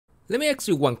Let me ask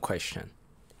you one question.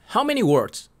 How many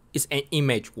words is an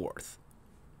image worth?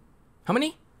 How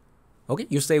many? Okay,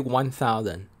 you say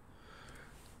 1,000.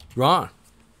 Wrong.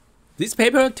 This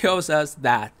paper tells us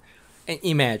that an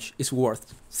image is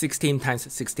worth 16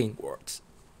 times 16 words.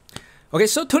 Okay,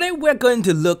 so today we're going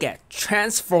to look at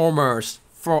transformers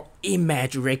for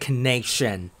image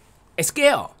recognition at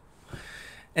scale.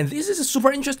 And this is a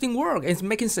super interesting work. It's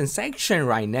making sensation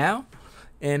right now.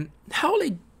 And how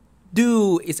they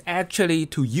do is actually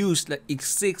to use the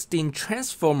existing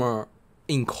transformer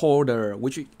encoder,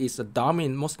 which is the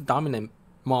most dominant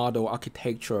model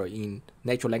architecture in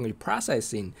natural language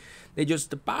processing. They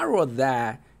just borrow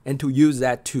that and to use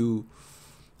that to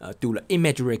do the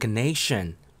image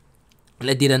recognition.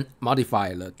 They didn't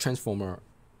modify the transformer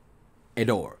at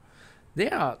all.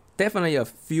 There are definitely a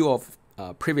few of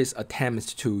previous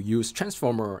attempts to use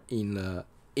transformer in the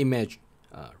image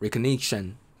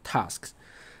recognition tasks,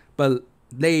 but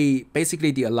they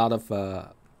basically did a lot of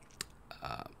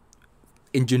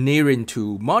engineering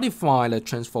to modify the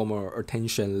transformer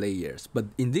attention layers. But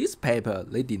in this paper,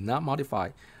 they did not modify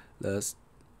the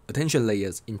attention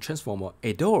layers in transformer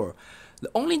at all. The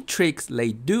only tricks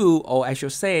they do, or I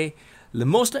should say, the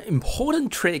most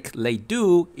important trick they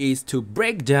do is to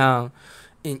break down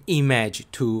an image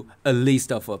to a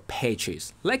list of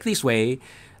pages. Like this way,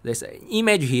 there's an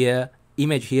image here,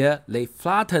 they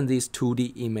flatten this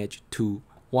 2D image to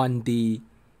 1D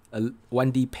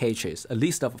pages, a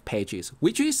list of pages,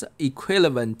 which is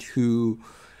equivalent to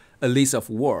a list of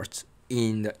words.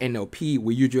 In the NLP,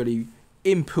 we usually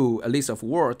input a list of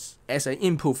words as an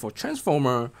input for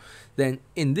transformer. Then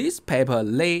in this paper,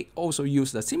 they also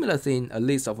use the similar thing, a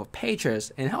list of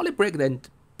pages, and how they break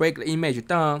the image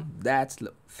down, that's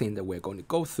the thing that we're going to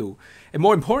go through. And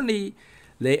more importantly,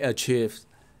 they achieve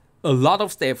a lot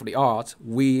of state-of-the-art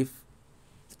with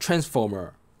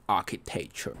transformer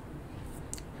architecture.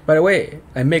 By the way,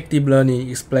 I make deep learning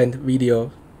explained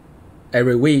video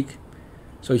every week.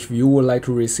 So if you would like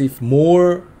to receive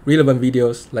more relevant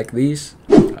videos like this,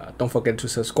 don't forget to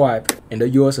subscribe. And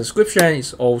your subscription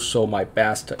is also my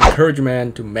best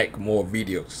encouragement to make more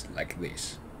videos like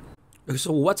this. Okay,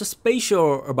 so what's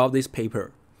special about this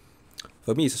paper?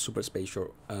 For me, it's super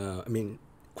special.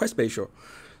 Quite special.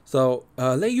 So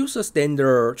they use a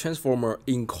standard transformer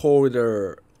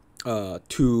encoder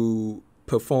to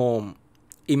perform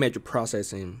image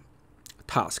processing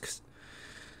tasks.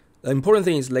 The important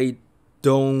thing is they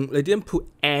didn't put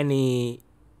any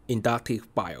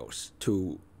inductive bias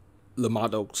to the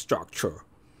model structure.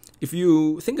 If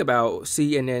you think about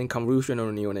CNN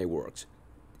convolutional neural networks,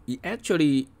 it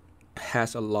actually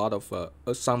has a lot of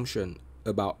assumption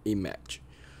about image,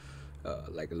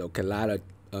 like locality,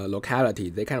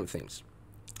 that kind of things.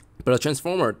 But a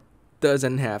transformer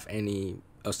doesn't have any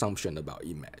assumption about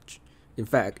image. In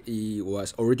fact, it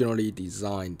was originally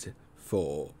designed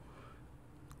for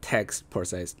text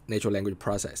process, natural language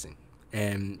processing,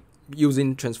 and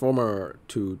using transformer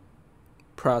to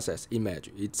process image,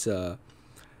 it's a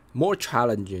more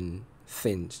challenging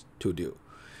thing to do.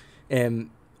 And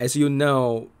as you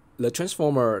know, the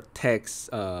transformer takes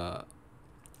a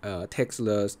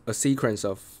sequence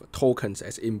of tokens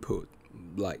as input,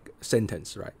 like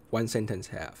sentence, right? One sentence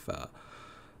have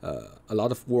a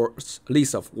lot of words,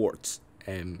 list of words,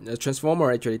 and the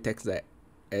transformer actually takes that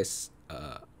as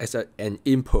an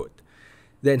input.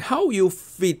 Then how you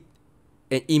fit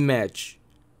an image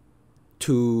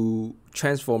to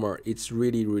transformer, it's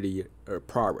really a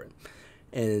problem.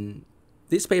 And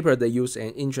this paper, they use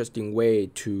an interesting way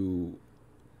to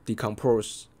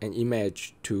decompose an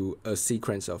image to a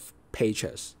sequence of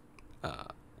pages,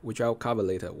 which I'll cover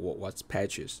later what's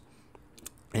pages.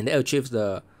 And they achieve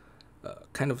the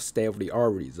kind of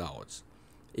state-of-the-art results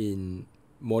in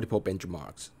multiple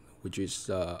benchmarks, which is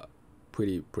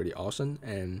pretty awesome.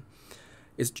 And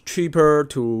it's cheaper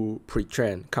to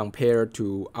pre-train compared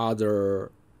to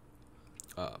other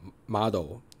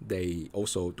model. They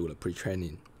also do the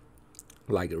pre-training,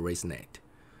 like RaceNet.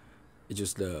 It's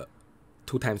just 2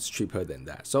 times cheaper than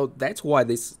that. So that's why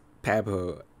this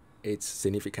paper is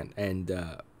significant and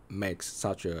makes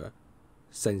such a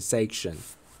sensation.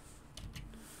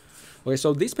 Okay,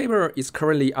 so this paper is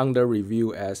currently under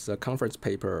review as a conference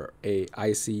paper, a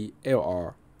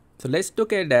ICLR. So let's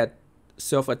look at that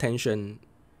self-attention,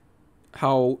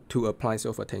 how to apply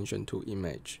self-attention to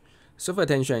image.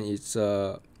 Self-attention is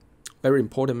a very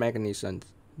important mechanism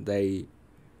they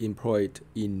employed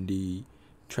in the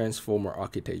transformer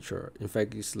architecture. In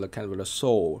fact, it's the kind of the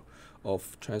soul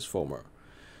of transformer.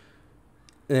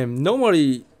 And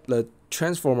normally, the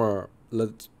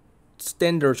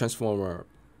standard transformer,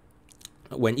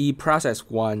 when it process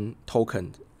one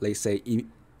token, let's say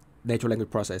natural language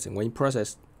processing. When you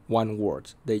process one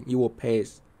word, then you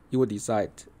will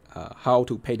decide how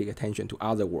to pay the attention to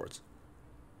other words,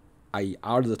 i.e.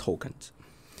 other tokens.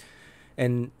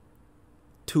 And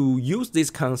to use this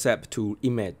concept to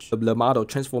image, the model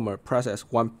transformer process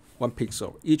one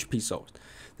pixel, each pixel,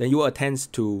 then you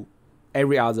attend to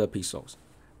every other pixels.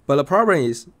 But the problem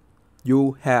is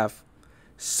you have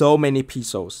so many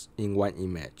pixels in one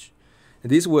image.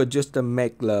 And this will just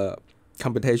make the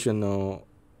computational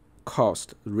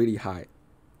cost really high.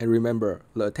 And remember,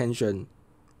 the attention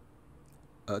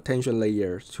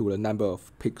layer to the number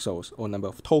of pixels or number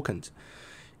of tokens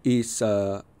is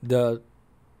the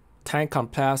time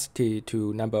complexity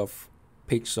to number of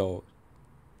pixels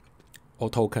or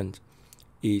tokens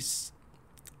is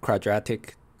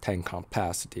quadratic time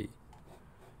complexity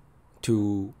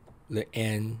to the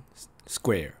n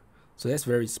square. So that's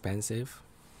very expensive.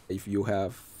 If you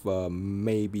have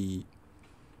maybe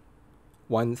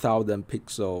 1,000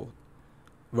 pixels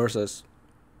versus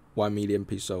 1 million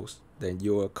pixels, then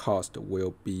your cost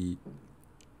will be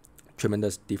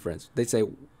tremendous difference. Let's say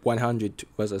 100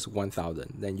 versus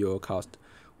 1,000, then your cost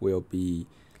will be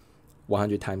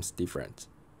 100 times different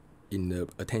in the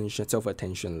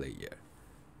self-attention layer.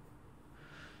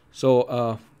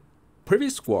 So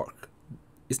previous work,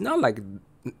 it's not like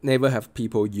never have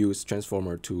people use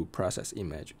transformer to process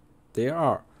image. There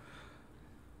are,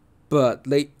 but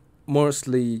they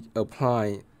mostly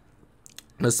apply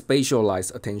the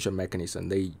spatialized attention mechanism.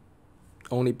 They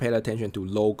only pay attention to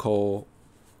local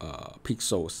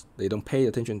pixels. They don't pay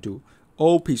attention to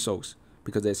all pixels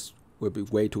because this will be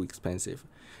way too expensive.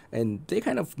 And they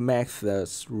kind of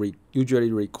methods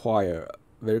usually require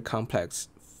very complex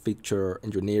feature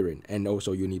engineering, and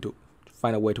also you need to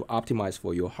find a way to optimize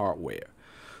for your hardware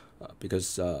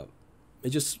because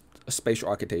it's just a spatial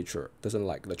architecture. Doesn't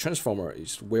like the transformer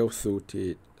is well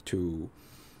suited to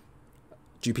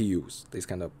GPUs, these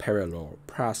kind of parallel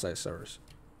processors.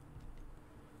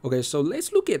 Okay, so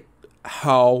let's look at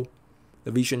how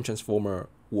the vision transformer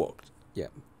worked. Yeah.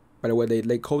 By the way,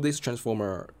 they call this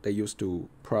transformer they used to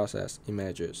process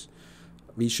images,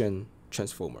 vision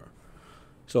transformer.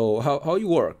 So how it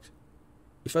worked?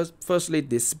 Firstly,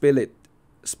 they split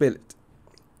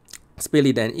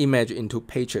an image into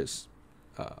patches.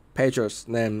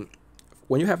 Then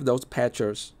when you have those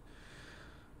patches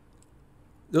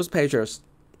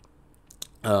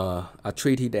are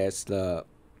treated as the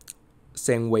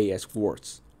same way as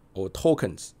words or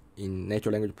tokens in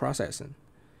natural language processing.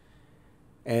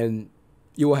 And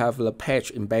you will have the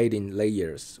patch embedding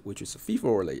layers, which is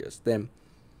feed-forward layers. Then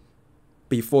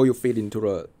before you feed into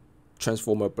the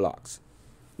transformer blocks,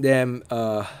 then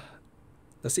the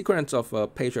sequence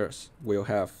of pages will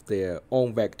have their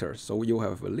own vectors. So you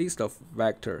have a list of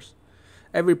vectors.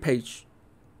 Every page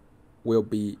will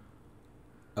be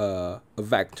a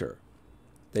vector.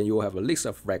 Then you will have a list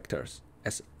of vectors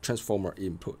as transformer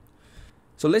input.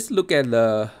 So let's look at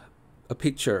a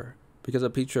picture, because a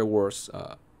picture was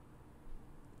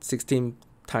 16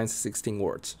 times 16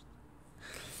 words.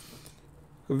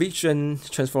 Vision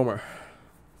transformer.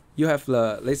 You have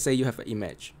let's say you have an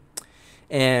image,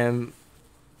 and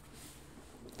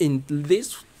in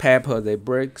this paper they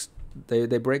break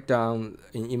down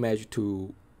an image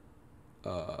to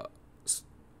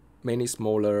many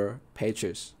smaller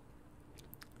pages,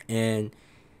 and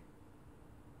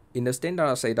in the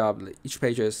standard setup, each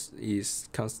page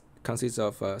consists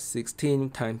of 16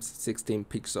 times 16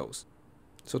 pixels.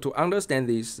 So to understand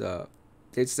this,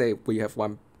 let's say we have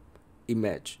one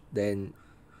image, then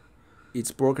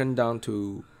it's broken down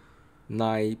to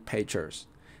 9 pages.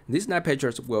 These 9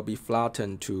 pages will be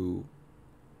flattened to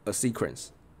a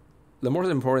sequence. The most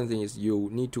important thing is you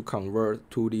need to convert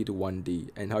 2D to 1D,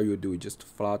 and how you do it, just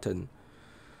flatten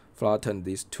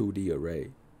this 2D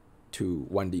array to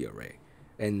 1D array,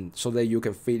 and so that you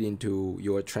can fit into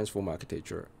your transform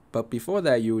architecture. But before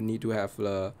that, you need to have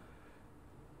the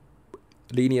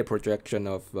linear projection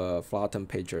of flattened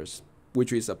pages,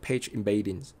 which is a page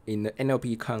embedding. In the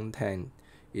NLP content,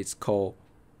 it's called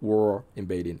word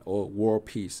embedding or word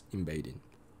piece embedding.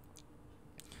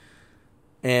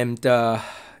 And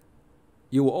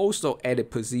you will also add a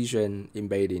position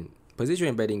embedding. Position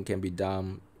embedding can be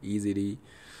done easily,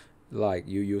 like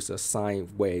you use a sine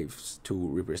waves to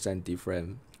represent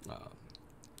different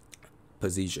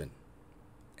position.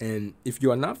 And if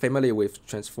you are not familiar with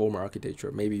transformer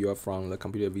architecture, maybe you are from the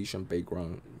computer vision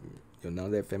background, you're not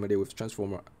that familiar with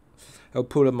transformer, I'll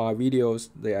put my videos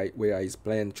where I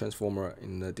explain transformer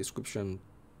in the description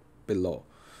below,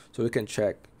 so you can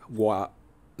check what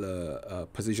the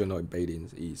positional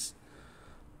embedding is.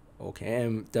 Okay,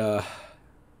 and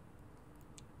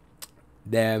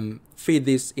then feed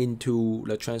this into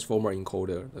the transformer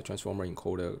encoder. The transformer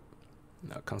encoder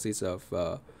consists of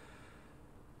a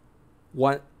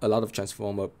lot of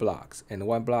transformer blocks, and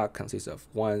one block consists of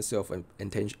one set of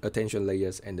attention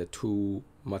layers and the two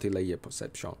multi-layer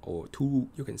perception, or two,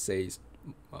 you can say,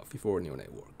 before neural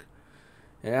network.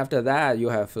 And after that, you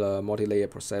have the multi-layer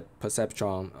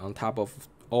perception on top of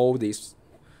all this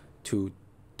to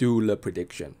do the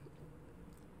prediction.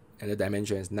 And the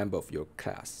dimension is number of your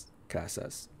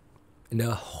classes. And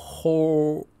the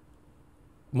whole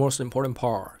most important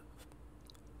part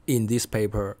in this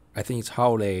paper, I think, is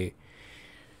how they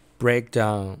break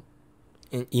down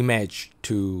an image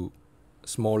to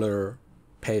smaller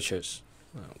patches,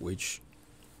 which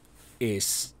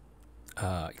is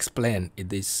explained in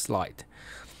this slide.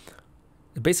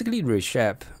 Basically,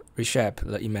 reshape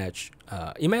the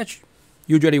image.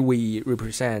 Usually we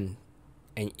represent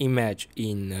an image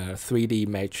in a 3D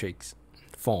matrix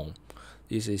form.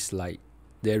 This is like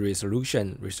the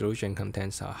resolution. Resolution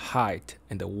contains a height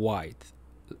and the width,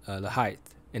 the height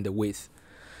and the width,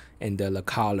 and the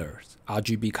colors,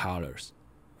 RGB colors,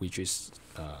 which is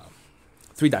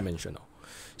 3-dimensional.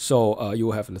 So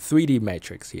you have the 3D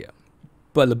matrix here.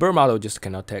 But the BERT model just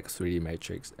cannot take 3D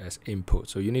matrix as input.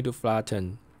 So you need to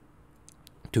flatten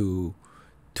to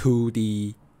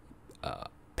 2D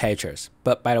patches.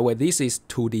 But by the way, this is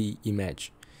 2D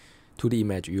image. 2D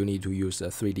image, you need to use a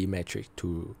 3D matrix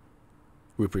to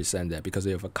represent that because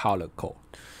you have a color code.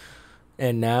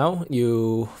 And now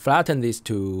you flatten this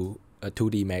to a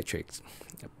 2D matrix.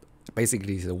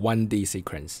 Basically, it's a 1D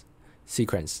sequence.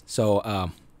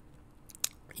 So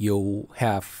you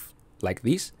have like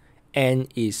this. N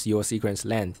is your sequence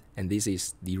length, and this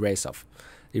is the rest of.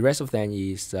 The rest of them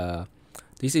is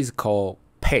this is called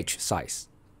patch size.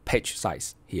 Patch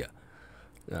size here.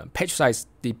 Patch size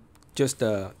just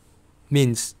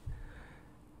means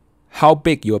how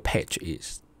big your patch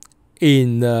is.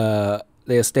 In the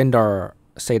standard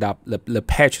setup, the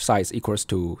patch size equals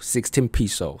to 16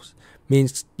 pixels.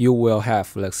 Means you will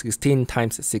have like 16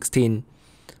 times 16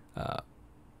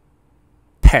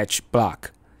 patch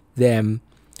block. Then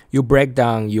you break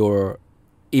down your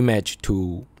image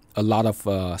to a lot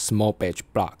of small patch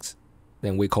blocks.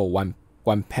 Then we call one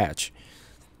patch.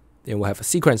 Then we have a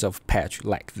sequence of patch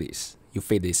like this. You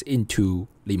feed this into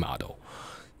the model.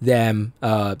 Then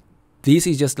this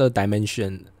is just the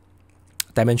dimension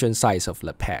size of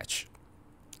the patch.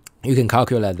 You can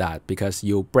calculate that because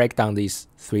you break down this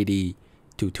 3D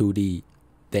to 2D,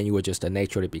 then you will just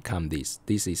naturally become this.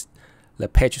 This is the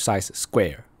patch size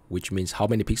square, which means how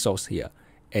many pixels here,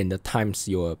 and the times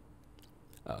your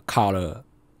color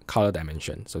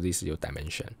dimension. So this is your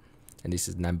dimension, and this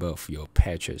is number of your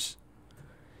patches.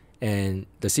 And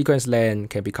the sequence length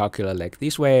can be calculated like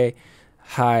this way: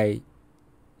 height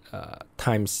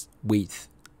times width,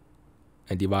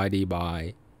 and divided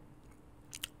by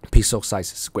pixel size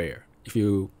square. If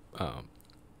you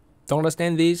don't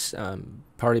understand this,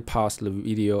 probably pause the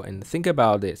video and think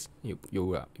about this. You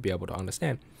will be able to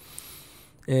understand.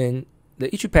 And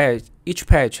each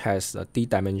page has a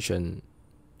d-dimension.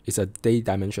 It's a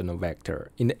d-dimensional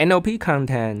vector. In the NLP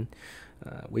content,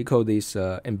 we call this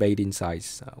embedding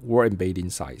size, word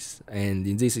embedding size, and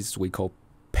in this we call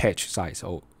patch size.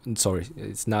 Oh, sorry,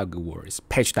 it's not a good word. It's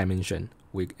patch dimension.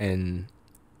 And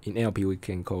in NLP we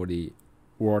can call the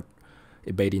word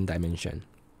embedding dimension.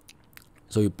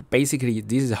 So basically,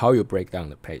 this is how you break down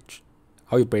the page,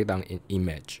 how you break down an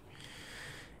image.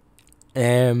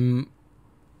 Yeah,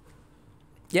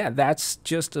 that's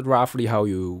just roughly how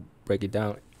you break it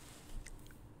down.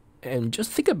 And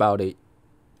just think about it.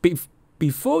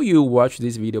 Before you watch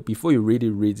this video, before you really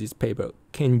read this paper,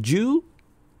 can you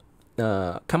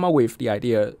come up with the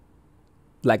idea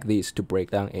like this to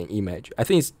break down an image? I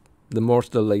think it's the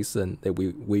most lesson that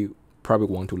we probably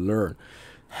want to learn.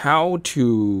 How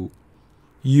to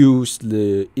use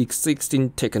the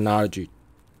existing technology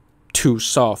to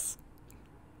solve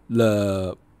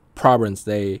the problems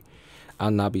they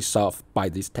are not be solved by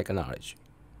this technology.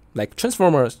 Like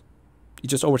transformers,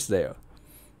 it's just always there,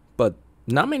 but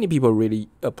not many people really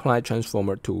apply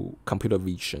transformer to computer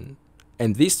vision,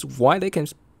 and this is why they can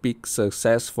be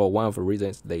successful. One of the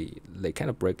reasons they kind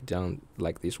of break down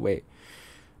like this way.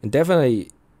 And definitely,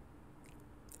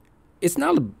 it's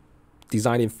not a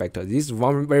designing factor. This is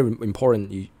one very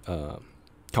important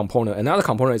component. Another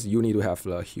component is you need to have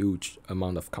a huge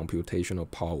amount of computational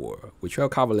power, which I'll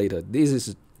cover later. This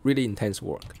is really intense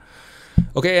work.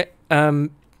 Okay,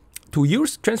 to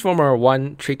use transformer,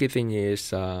 one tricky thing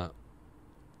is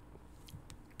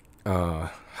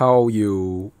how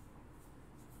you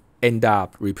end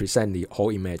up represent the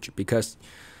whole image, because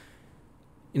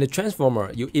In the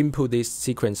transformer, you input this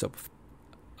sequence of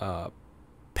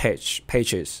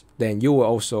pages, then you will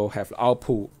also have the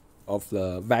output of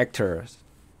the vectors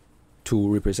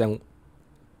to represent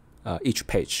each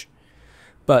page.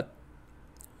 But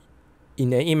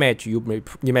in an image, you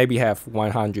maybe have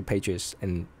 100 pages,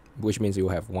 and which means you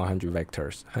have 100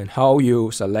 vectors. And how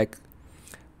you select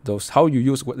those, how you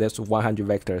use those 100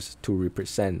 vectors to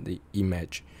represent the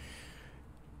image.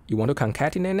 You want to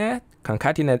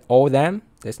concatenate all of them.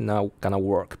 That's not gonna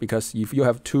work, because if you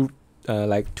have two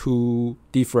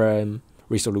different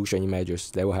resolution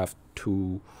images, they will have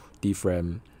two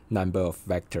different number of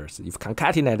vectors. If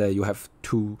concatenated, you have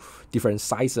two different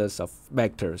sizes of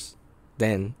vectors.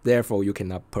 Then, therefore, you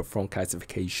cannot perform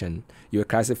classification. Your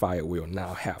classifier will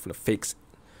now have the fixed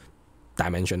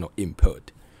dimensional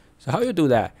input. So how you do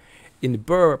that? In the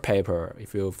Burr paper,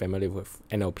 if you're familiar with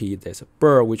NLP, there's a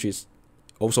Burr which is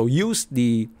also use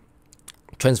the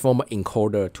transformer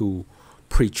encoder to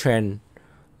pre-train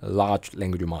large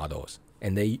language models.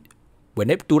 And when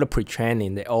they do the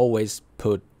pre-training, they always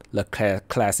put the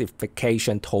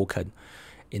classification token.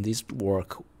 In this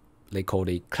work, they call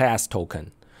it class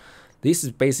token. This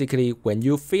is basically when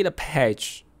you feed a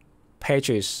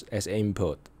pages as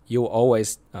input, you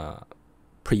always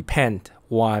prepend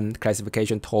one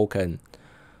classification token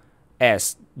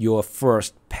as your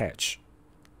first page,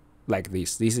 like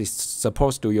this. This is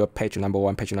supposed to be your page number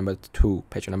 1, page number 2,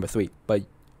 page number 3. But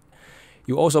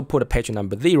you also put a page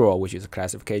number 0, which is a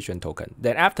classification token.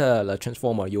 Then after the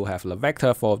transformer, you have the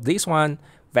vector for this one,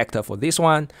 vector for this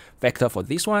one, vector for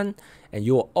this one, and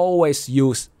you will always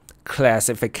use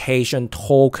classification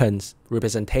tokens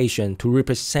representation to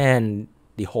represent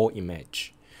the whole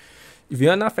image. If you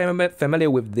are not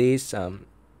familiar with this, I'm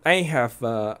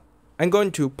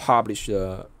going to publish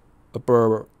the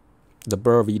Burr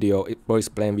video, Burr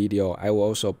explain video. I will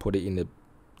also put it in the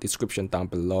description down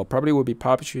below. Probably will be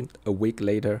published a week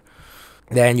later.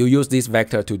 Then you use this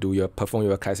vector to perform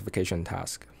your classification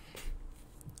task.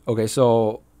 Okay,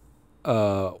 so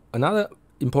another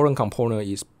important component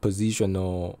is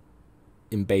positional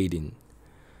embedding,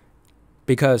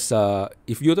 because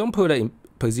if you don't put a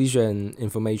position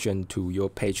information to your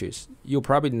pages, you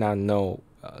probably not know,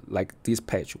 like this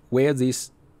page, where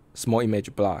this small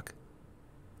image block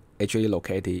actually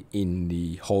located in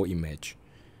the whole image.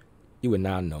 You will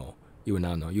not know.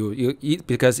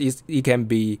 Because it can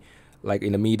be like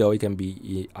in the middle, it can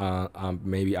be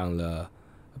maybe on the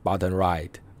bottom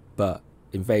right, but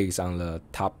in fact it's on the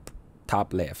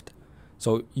top left.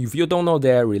 So if you don't know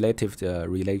their relative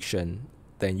relation,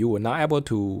 then you will not able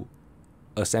to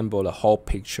assemble the whole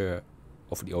picture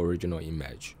of the original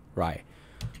image, right?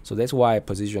 So that's why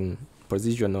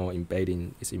positional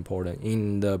embedding is important.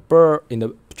 In the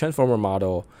transformer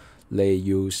model, they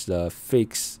use the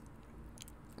fixed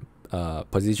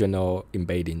positional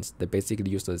embeddings. They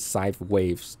basically use the sine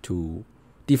waves to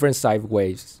different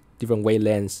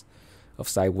wavelengths of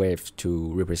sine waves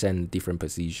to represent different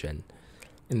position.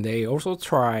 And they also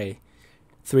try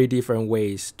 3 different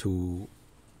ways to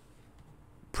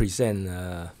present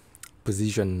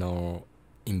positional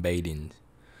embedding.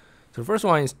 So the first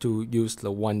one is to use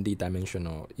the 1D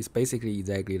dimensional. It's basically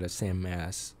exactly the same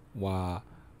as what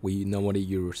we normally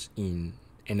use in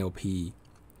NLP,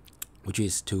 which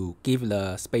is to give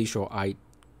the spatial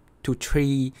to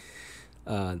treat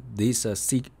this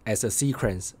as a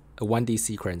sequence, a 1D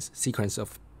sequence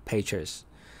of pages,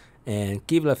 and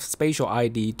give a spatial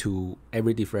ID to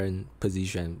every different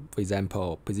position. For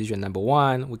example, position number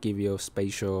 1 will give you a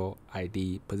spatial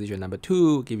ID. Position number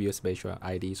 2 will give you a spatial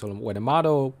ID. So when the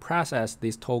model processes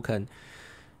this token,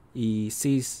 it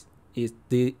sees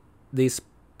this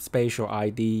spatial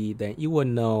ID, then it will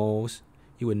know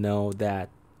that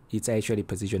it's actually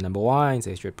position number 1, it's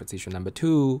actually position number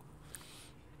 2.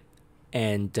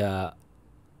 And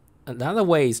another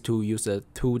way is to use a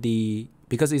 2D,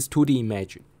 because it's 2D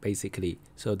image basically.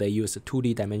 So they use a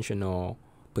 2D dimensional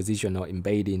positional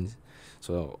embedding.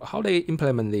 So how they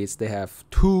implement this, they have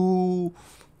 2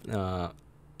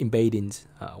 embeddings.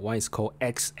 One is called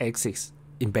x-axis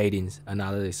embeddings,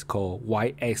 another is called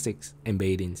y-axis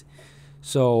embeddings.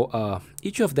 So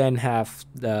each of them have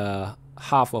the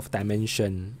half of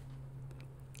dimension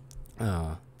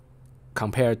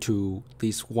compared to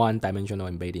this one-dimensional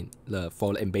embedding,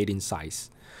 for the embedding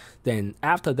size. Then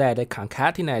after that, they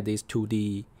concatenate these two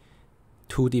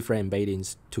different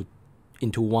embeddings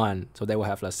into one, so they will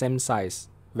have the same size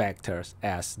vectors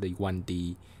as the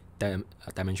 1D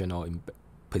dimensional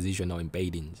positional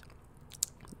embeddings.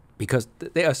 Because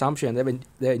their assumption,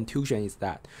 their intuition is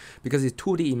that because it's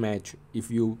 2D image, if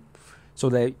you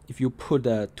put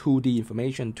the 2D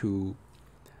information to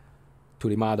to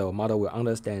the model will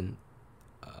understand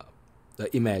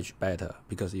the image better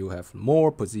because you have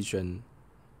more position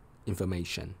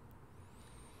information.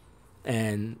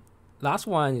 And last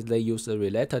one is they use the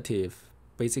relative,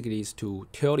 basically is to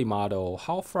tell the model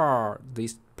how far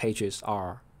these pages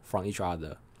are from each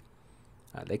other.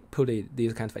 They put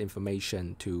this kind of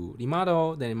information to the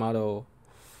model, then the model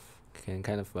can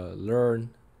kind of learn.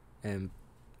 And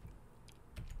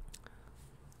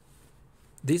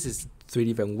this is 3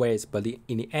 different ways, but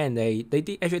in the end they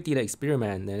actually did an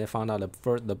experiment, and they found out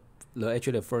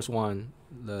the first one,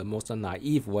 the most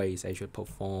naive way, is actually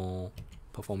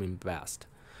performing best.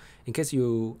 In case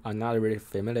you are not really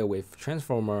familiar with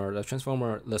transformer,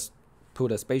 let's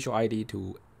put a spatial ID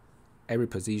to every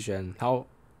position. How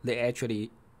they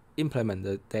actually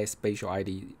implement that spatial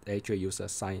ID, they actually use a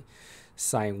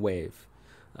sine wave,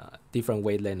 different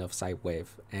wavelength of sine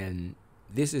wave, and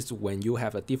this is when you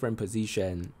have a different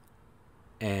position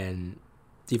and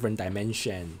different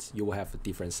dimensions, you will have a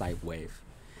different sine wave.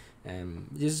 And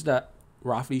this is the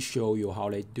roughly show you how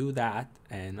they do that,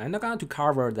 and I'm not going to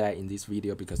cover that in this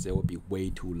video because it will be way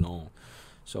too long.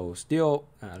 So still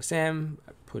same,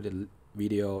 I put a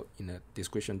video in the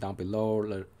description down below,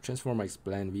 the transformer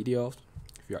explain videos.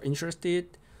 If you're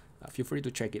interested, feel free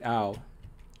to check it out.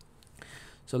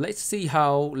 So let's see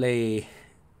how they,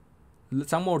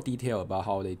 some more detail about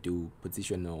how they do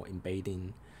positional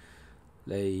embedding.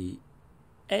 They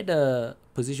add a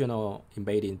positional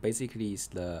embedding, basically is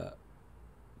the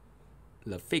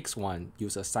fixed one,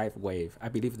 use a sine wave. I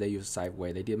believe they use sine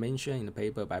wave. They did mention in the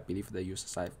paper, but I believe they use a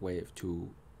sine wave to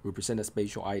represent a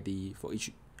spatial ID for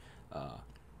each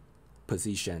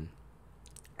position.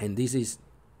 And this is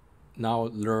now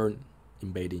learn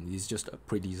embedding. This is just a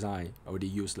pre-design. Already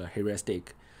use the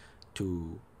heuristic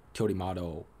to tell the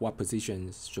model what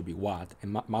positions should be what,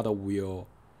 and model will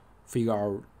figure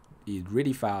out it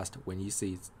really fast when he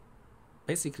sees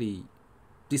basically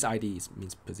this ID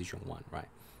means position 1, right?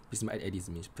 This ID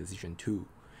means position 2.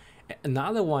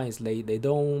 Another one is they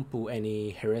don't put any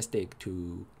heuristic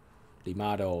to the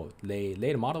model. They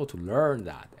let the model to learn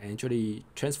that. And actually,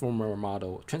 transformer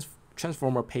model,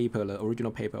 transformer paper, the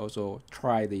original paper also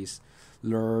try this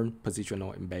learn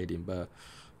positional embedding, but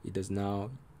it does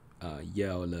not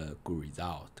yield a good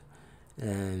result.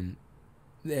 And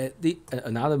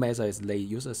another method is they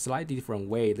use a slightly different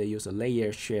way. They use a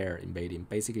layer share embedding.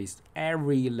 Basically,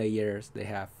 every layers they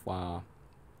have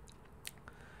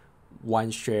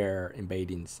one share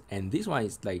embeddings, and this one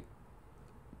is like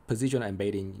positional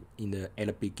embedding at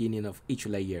the beginning of each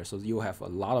layer. So you have a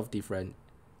lot of different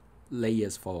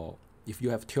layers. For if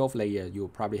you have 12 layers, you will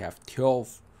probably have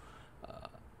 12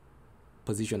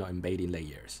 positional embedding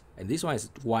layers, and this one is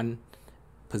one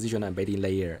positional embedding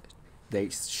layer. They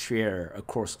share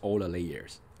across all the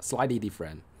layers, slightly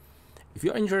different. If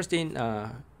you're interested,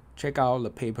 check out the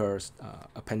paper's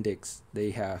appendix.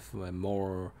 They have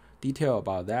more detail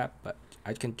about that, but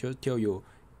I can just tell you,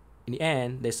 in the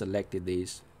end, they selected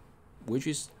this, which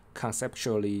is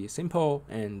conceptually simple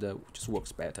and just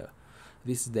works better.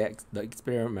 This is the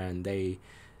experiment they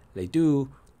do,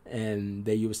 and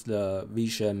they use the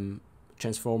vision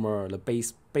transformer, the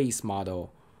base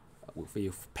model,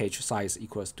 with page size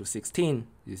equals to 16.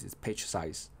 This is page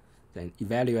size. Then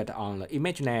evaluate on the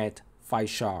ImageNet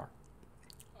 5-sharp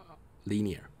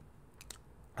linear.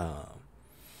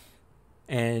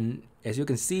 And as you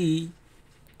can see,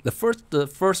 the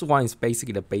first one is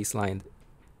basically the baseline,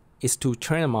 is to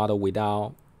train a model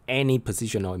without any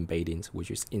positional embeddings,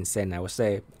 which is insane, I would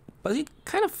say. But it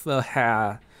kind of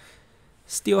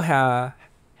still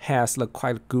has a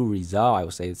quite good result, I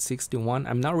would say. 61.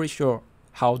 I'm not really sure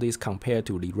how this compared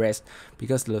to the rest,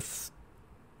 because the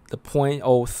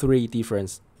 0.03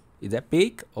 difference, is that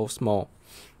big or small?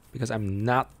 Because I'm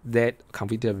not that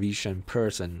computer vision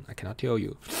person, I cannot tell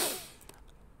you.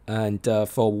 And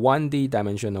for 1D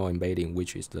dimensional embedding,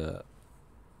 which is the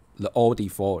old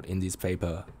default in this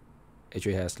paper,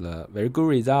 actually has the very good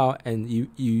result. And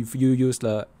if you use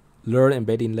the learn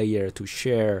embedding layer to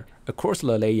share across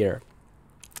the layer,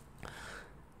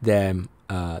 then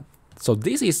so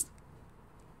this is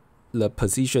the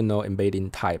positional embedding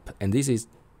type, and this is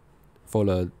for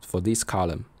this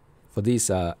column, for this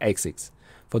axis.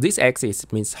 For this axis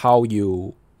means how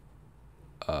you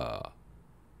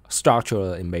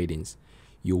structure embeddings.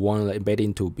 You want the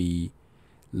embedding to be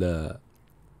the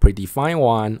predefined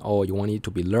one, or you want it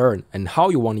to be learned, and how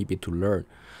you want it to learn.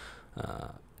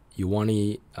 You want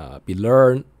it be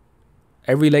learned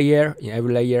every layer. In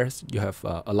every layers you have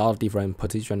a lot of different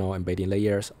positional embedding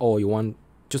layers, or you want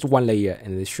just one layer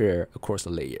and they share across the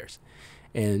layers.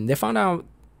 And they found out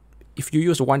if you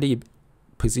use 1D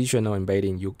positional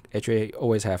embedding, you actually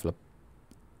always have the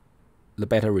the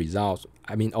better results.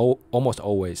 I mean, almost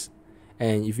always.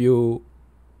 And if you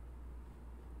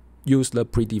use the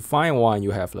predefined one,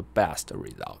 you have the best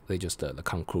result. They just the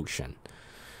conclusion.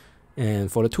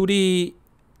 And for the 2D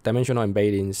dimensional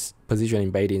embeddings,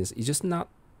 position embeddings, it's just not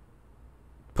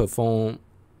performing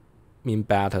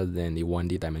better than the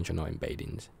 1D dimensional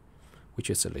embeddings, which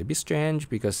is a little bit strange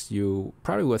because you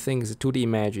probably would think it's a 2D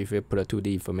image. If you put a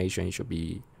 2D information, it should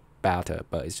be better,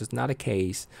 but it's just not the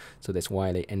case. So that's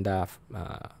why they end up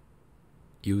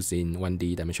using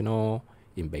 1D dimensional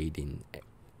embedding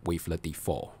with the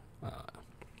default.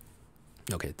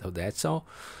 Okay, so that's all.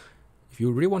 If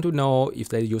you really want to know if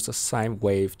they use a sine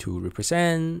wave to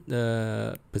represent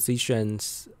the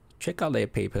positions, check out their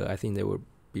paper. I think they will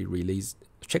be released.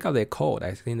 Check out their code.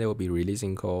 I think they will be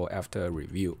releasing code after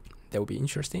review. That will be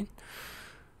interesting.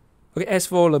 Okay, as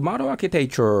for the model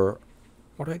architecture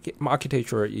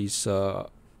is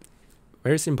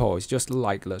very simple. It's just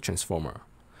like the transformer.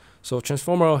 So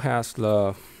transformer has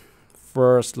the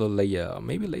first layer.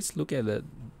 Maybe let's look at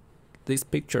this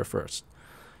picture first.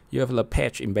 You have the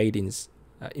patch embeddings,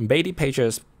 embedded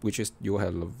patches, which is you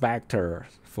have a vector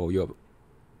for your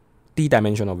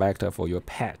d-dimensional vector for your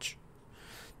patch.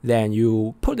 Then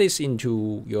you put this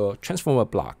into your transformer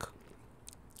block.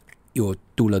 You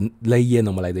do the layer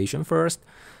normalization first,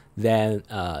 then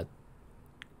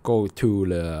go to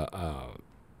the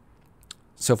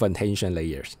self-attention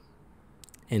layers.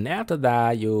 And after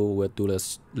that, you will do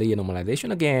the layer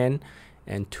normalization again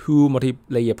and 2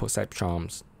 multi-layer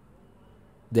perceptrons.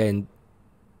 Then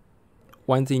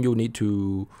one thing you need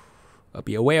to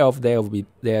be aware of,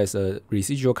 there's a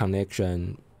residual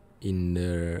connection in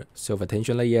the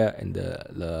self-attention layer and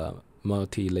the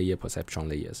multi-layer perceptron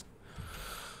layers.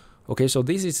 Okay, so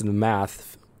this is the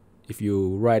math. If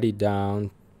you write it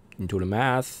down into the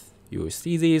math, you will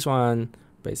see this one.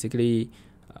 Basically,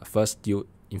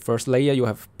 in first layer you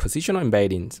have positional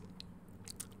embeddings,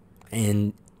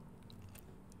 and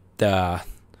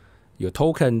your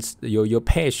tokens, your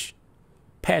patch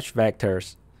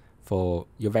vectors for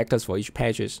your vectors for each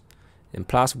patches, and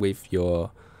plus with your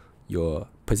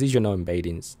positional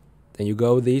embeddings. Then you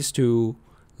go these to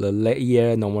the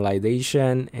layer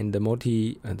normalization and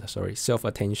the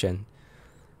self-attention.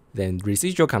 Then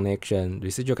residual connection.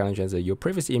 Residual connections are your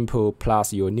previous input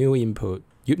plus your new input,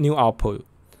 new output.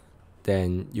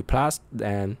 Then you have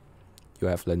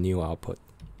the new output.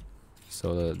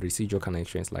 So the residual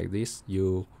connection is like this.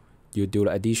 You do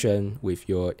the addition with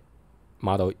your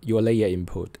model, your layer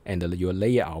input and your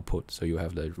layer output. So you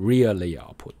have the real layer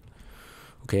output.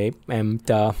 Okay, and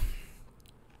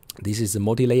this is the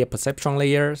multi-layer perceptron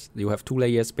layers. You have 2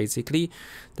 layers basically.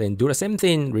 Then do the same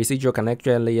thing, residual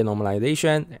connection, layer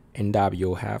normalization. End up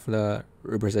you have the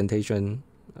representation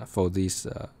for this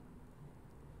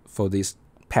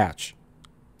patch,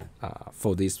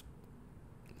 for this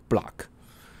block.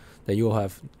 Then you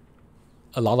have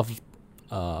a lot of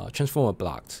transformer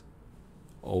blocks,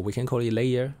 or we can call it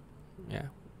layer,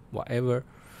 whatever.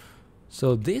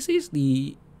 So this is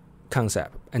the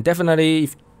concept, and definitely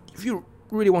if you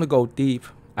really want to go deep,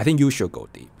 I think you should go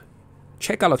deep.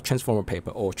 Check out a transformer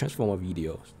paper or transformer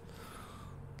videos.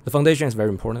 The foundation is very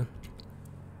important.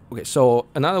 Okay, so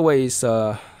another way is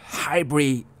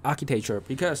hybrid architecture,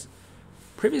 because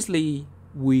previously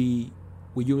we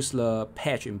use the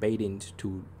patch embedding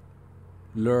to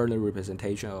learn the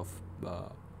representation of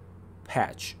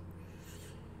patch,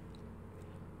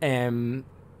 and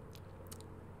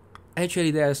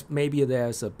actually there's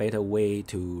a better way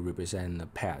to represent a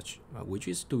patch, which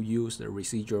is to use the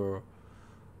residual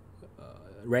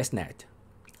ResNet.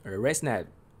 ResNet,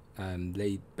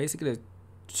 they basically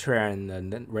train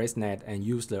the ResNet and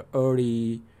use the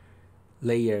early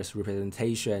layers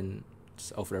representation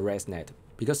of the ResNet,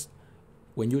 because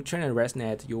when you train a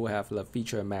ResNet, you will have the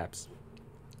feature maps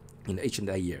in each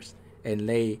layers, and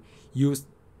they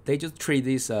just treat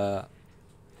this.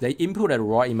 They input a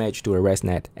raw image to a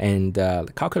ResNet and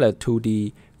calculate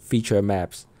 2D feature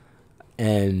maps,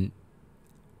 and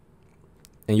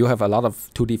you have a lot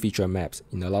of 2D feature maps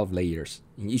in a lot of layers,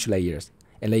 in each layers,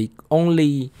 and they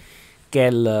only get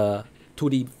the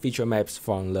 2D feature maps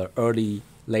from the early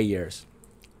layers,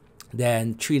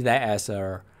 then treat that as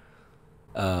a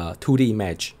 2D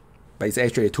image, but it's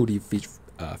actually 2D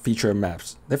feature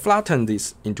maps. They flatten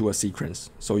this into a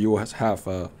sequence, so you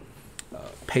have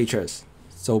pages.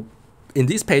 So in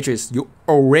these pages, you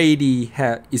already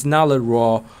have, it's not a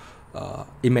raw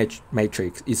image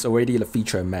matrix, it's already the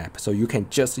feature map. So you can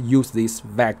just use this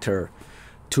vector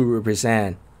to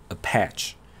represent a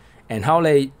patch. And how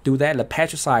they do that, the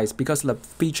patch size, because the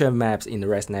feature maps in the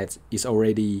ResNet is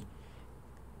already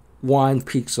 1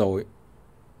 pixel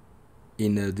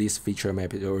in this feature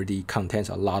map, it already contains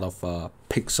a lot of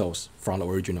pixels from the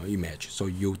original image. So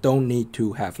you don't need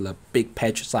to have the big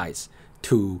patch size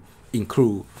to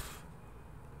include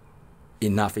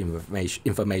enough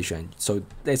information. So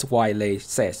that's why they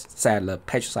set the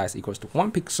patch size equals to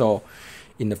 1 pixel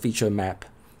in the feature map,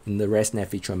 in the ResNet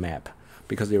feature map,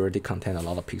 because they already contain a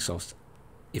lot of pixels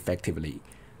effectively.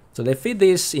 So they fit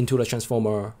this into the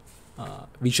transformer,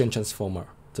 vision transformer.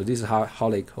 So this is how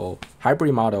they call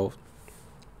hybrid model.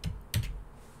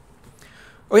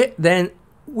 Okay, then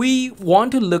we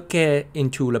want to look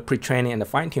into the pre-training and the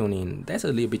fine-tuning. That's a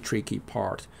little bit tricky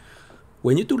part.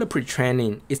 When you do the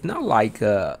pre-training, it's not like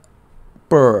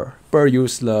Burr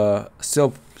use the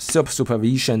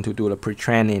self-supervision to do the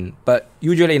pre-training, but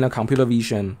usually in a computer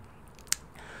vision,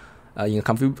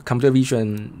 computer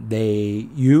vision, they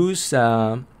use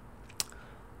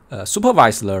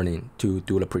supervised learning to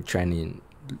do the pre-training,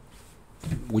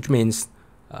 which means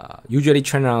usually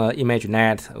train on an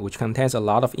ImageNet, which contains a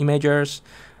lot of images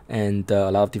and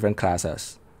a lot of different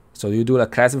classes. So you do the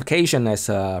classification as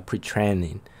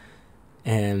pre-training,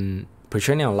 and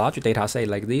pre-training on a large data set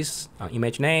like this on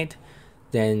ImageNet.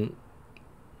 Then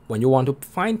when you want to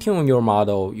fine-tune your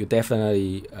model, you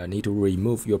definitely need to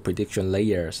remove your prediction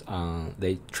layers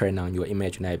they train on your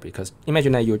ImageNet, because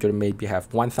ImageNet usually maybe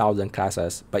have 1,000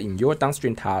 classes, but in your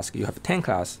downstream task you have 10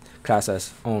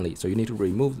 classes only. So you need to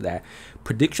remove that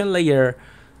prediction layer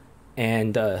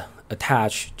and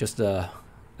attach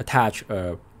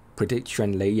a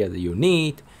prediction layer that you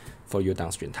need for your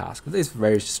downstream task. This is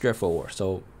very straightforward.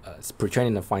 So it's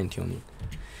pre-training and fine-tuning.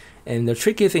 And the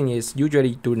tricky thing is,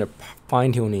 usually doing the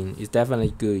fine-tuning is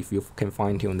definitely good if you can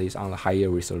fine-tune this on a higher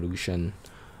resolution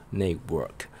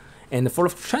network. And for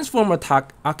the transformer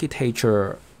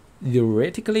architecture,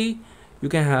 theoretically, you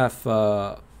can have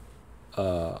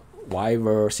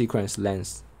whatever sequence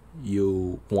length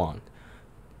you want,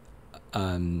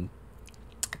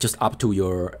 just up to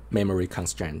your memory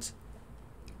constraints.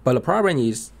 But the problem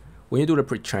is, when you do the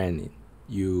pre-training,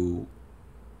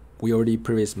 we already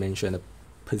previously mentioned the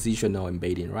positional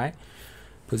embedding, right?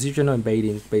 Positional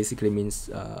embedding basically means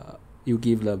you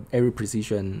give every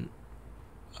position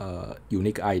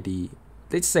unique ID.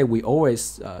 Let's say we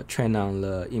always train on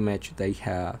the image they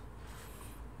have.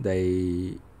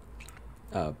 They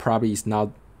probably is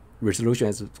not, resolution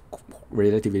is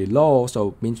relatively low,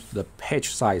 so means the page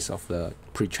size of the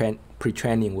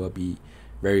pre-training will be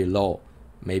very low.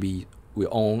 Maybe we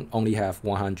only have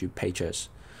 100 pages.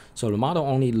 So the model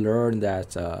only learn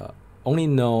that only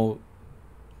know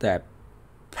that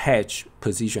patch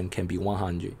position can be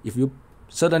 100. If you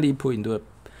suddenly put into a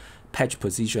patch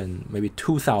position maybe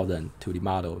 2,000 to the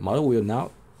model will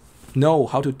not know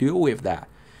how to deal with that.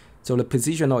 So the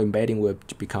positional embedding will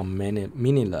become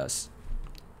meaningless.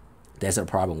 That's a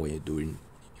problem when you're doing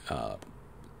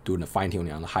the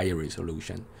fine-tuning on a higher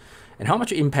resolution. And how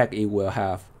much impact it will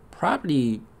have?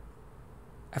 Probably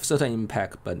have certain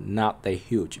impact, but not that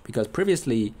huge, because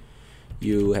previously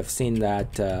you have seen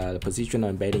that the positional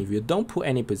embedding, if you don't put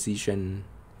any position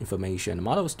information, the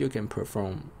model still can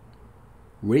perform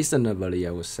reasonably,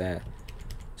 I would say.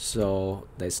 So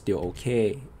that's still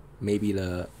okay. Maybe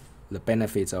the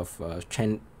benefits of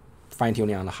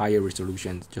fine-tuning on a higher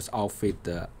resolution just outweigh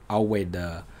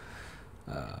the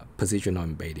positional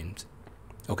embedding.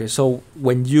 Okay, so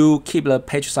when you keep the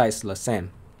page size the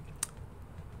same,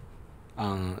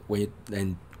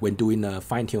 when doing the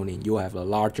fine-tuning, you have a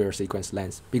larger sequence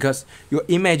length, because your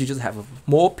image just have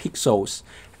more pixels.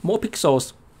 More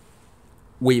pixels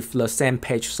with the same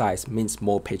page size means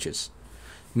more pages,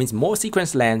 means more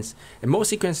sequence length, and more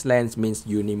sequence length means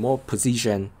you need more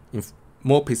positions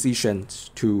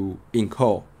to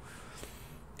encode.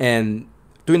 And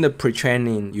doing the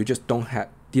pre-training, you just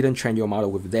didn't train your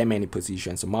model with that many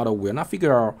positions. The model will not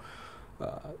figure out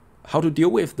how to deal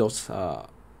with those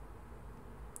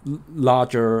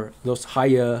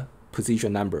higher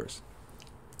position numbers.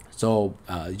 So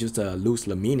you just lose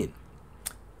the meaning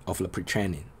of the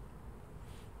pre-training.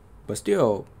 But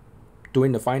still,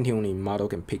 doing the fine-tuning, model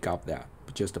can pick up that,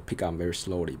 but just pick up very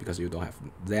slowly because you don't have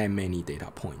that many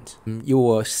data points. You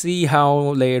will see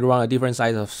how they run a different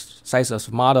size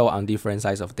of model on different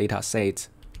size of data sets.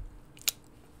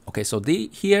 Okay, so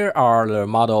here are the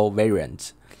model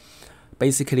variants.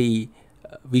 Basically,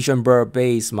 Vision Burr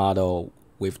base model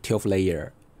with 12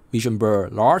 layers, Vision Burr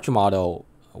large model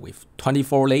with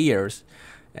 24 layers,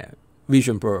 and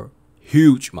Vision Burr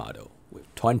huge model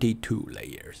with 22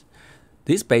 layers.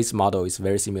 This base model is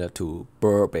very similar to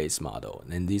Burr base model,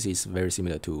 and this is very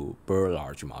similar to Burr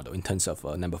large model in terms of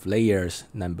number of layers,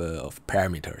 number of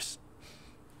parameters.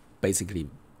 Basically,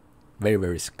 very,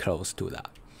 very close to that.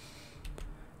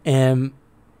 And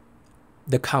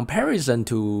the comparison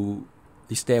to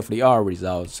the state-of-the-art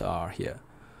results are here.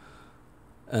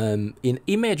 In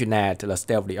ImageNet, the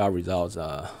state-of-the-art results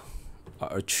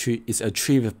is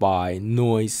achieved by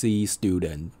noisy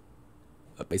student.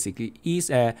 Basically, is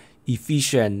a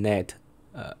efficient net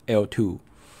L2,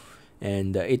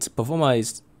 and its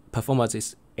performance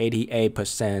is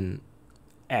 88%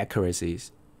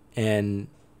 accuracies, and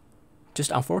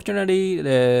just unfortunately,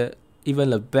 even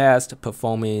the best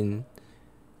performing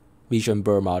Vision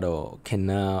Bird model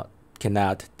cannot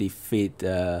defeat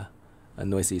a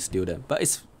noisy student, but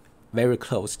it's very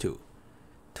close to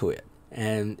it.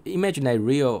 And ImageNet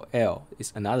Real L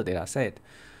is another data set.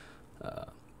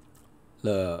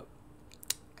 The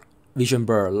Vision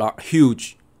Bird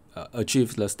huge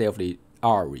achieves the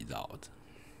state-of-the-art result.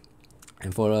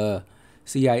 And for the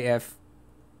CIF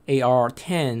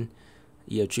AR10,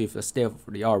 it achieves the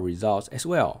state-of-the-art results as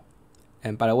well.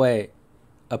 And by the way,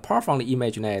 apart from the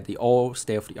ImageNet, the all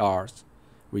state-of-the-art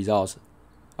results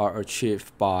are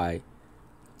achieved by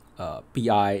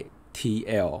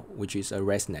BITL, which is a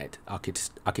ResNet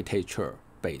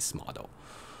architecture-based model.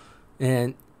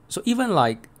 And so even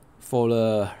like for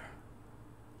the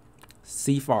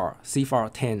CFAR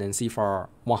 10 and CFAR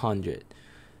 100,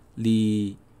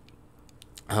 the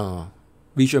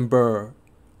Vision Bird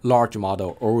large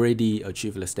model already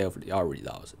achieved the state-of-the-art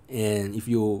results. And if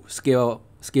you scale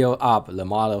up the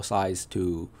model size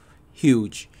to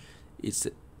huge, it's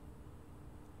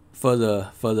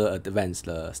further advance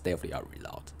the state-of-the-art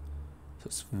result. So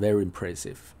it's very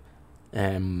impressive.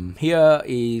 And here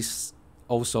is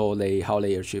also how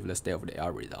they achieve the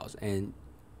state-of-the-art results. And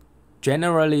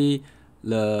generally,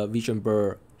 the Vision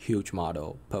Bird huge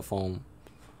model performs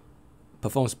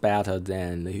better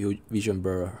than the Vision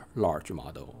Bird large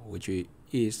model, which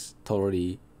is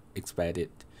totally expected.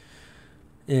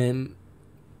 And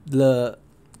the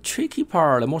tricky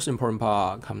part, the most important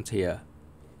part comes here.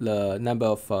 The number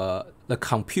of the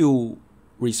compute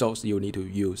resource you need to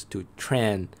use to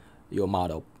train your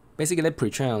model. Basically,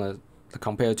 pre-train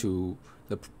compared to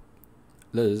the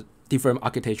different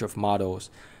architecture of models,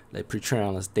 they pre-train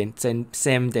on the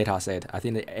same data set. I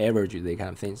think they average the kind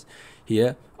of things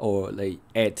here, or they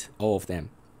add all of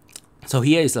them. So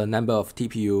here is the number of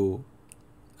TPU,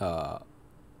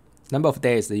 number of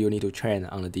days that you need to train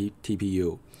on the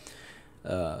TPU.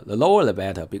 The lower the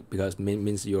better, because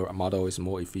means your model is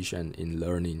more efficient in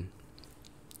learning.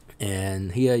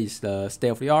 And here is the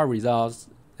state-of-the-art results.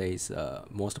 There is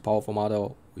most powerful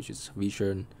model, which is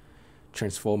Vision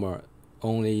Transformer.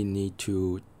 Only need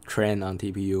to train on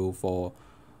TPU for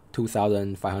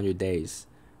 2,500 days.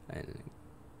 And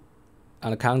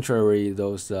on the contrary,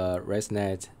 those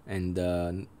ResNet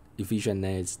and efficient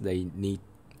nets, they need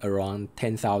around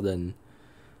 10,000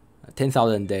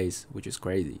 days, which is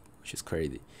crazy.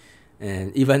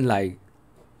 And even like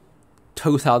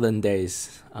 2,000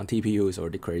 days on TPU is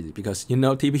already crazy, because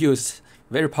TPU is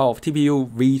very powerful. TPU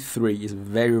v3 is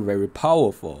very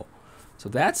powerful. So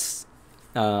that's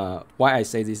why I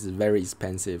say this is a very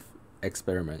expensive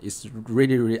experiment. It's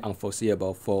really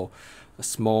unforeseeable for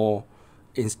small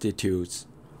institutes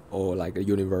or like a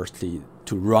university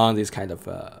to run this kind of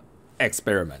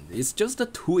experiment. It's just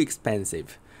too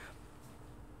expensive.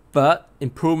 But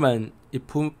improvement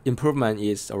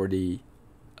is already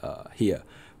here.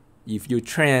 If you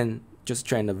just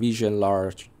train a Vision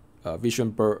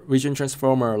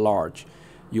Transformer large,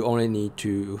 you only need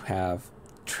to have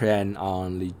train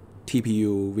on the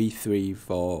TPU v3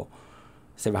 for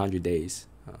 700 days,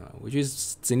 which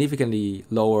is significantly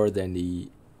lower than the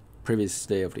previous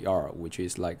state-of-the-art, which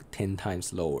is like 10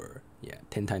 times lower.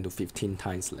 10 times to 15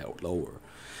 times lower.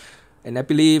 And I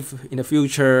believe in the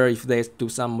future, if they do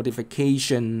some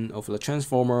modification of the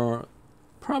transformer,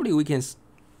 probably we can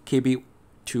keep it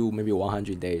to maybe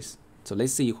 100 days. So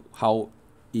let's see how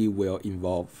it will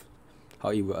evolve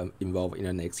in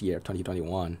the next year,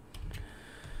 2021.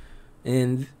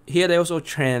 And here they also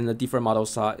train the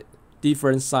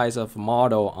different size of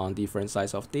model on different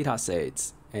size of data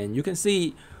sets. And you can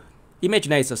see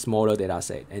ImageNet is a smaller data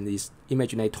set, and this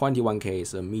ImageNet 21K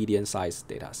is a medium sized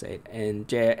data set, and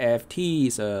JFT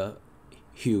is a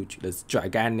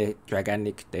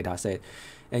gigantic data set.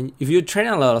 And if you train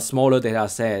on a smaller data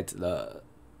set, the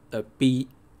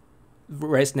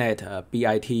ResNet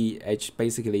BITH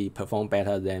basically perform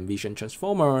better than Vision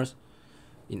Transformers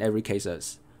in every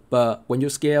cases. But when you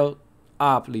scale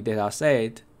up the data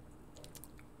set,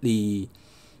 the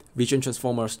Vision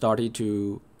Transformer started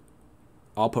to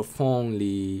outperform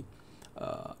the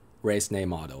ResNet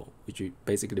model, which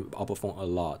basically outperform a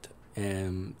lot.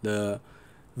 And the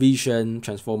Vision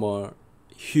Transformer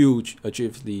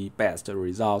achieve the best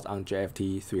results on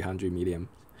JFT 300 million.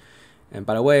 And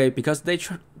by the way, because they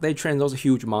train those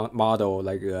huge model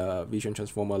like vision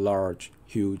transformer, large,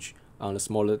 huge, on a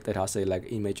smaller data set like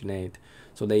ImageNet,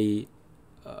 so they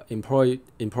employed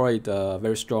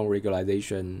very strong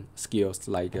regularization skills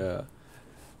like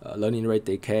learning rate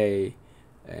decay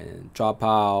and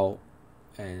dropout,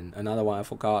 and another one I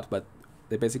forgot, but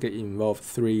they basically involve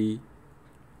 3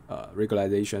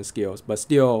 regularization skills, but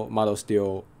still model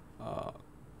still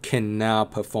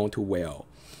cannot perform too well.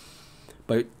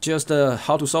 But just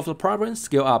how to solve the problem,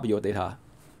 scale up your data.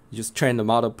 You just train the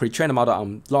model, pre-train the model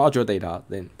on larger data,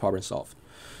 then problem solved.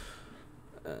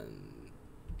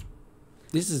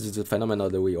 This is the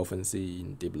phenomenon that we often see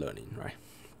in deep learning, right?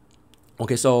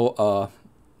 Okay, so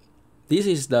this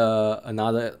is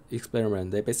another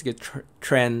experiment. They basically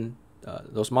train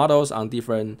those models on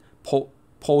different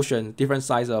portion, different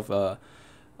size of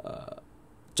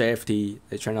JFT.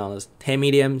 They train on 10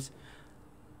 millions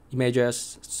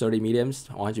images, 30 millions,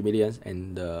 100 millions,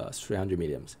 and 300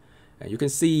 millions. And you can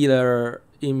see the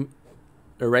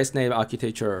ResNet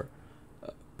architecture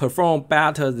perform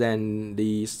better than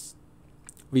the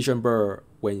Vision Bird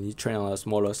when you train on a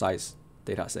smaller size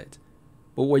data set.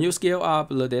 But when you scale up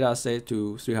the data set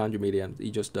to 300 million,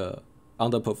 it just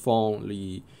underperform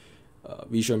the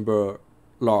Vision Bird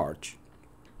large.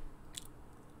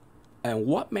 And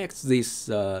what makes this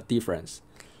difference?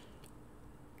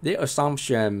 Their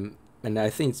assumption, and I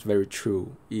think it's very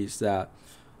true, is that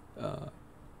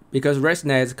because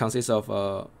ResNet consists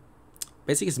of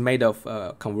basically it's made of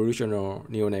convolutional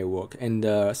neural network, and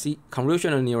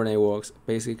convolutional neural networks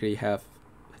basically have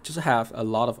a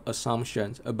lot of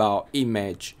assumptions about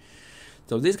image.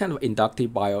 So this kind of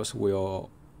inductive bias will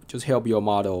just help your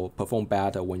model perform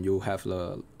better when you have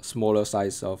the smaller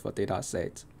size of a data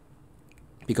set,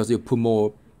 because you put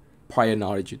more prior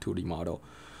knowledge to the model.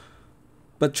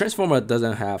 But transformer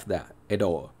doesn't have that at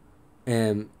all,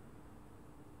 and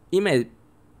it may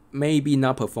maybe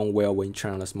not perform well when you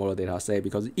train on a smaller data set,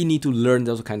 because you need to learn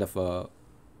those kind of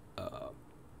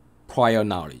prior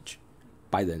knowledge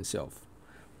by themselves.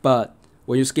 But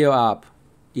when you scale up,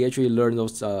 you actually learn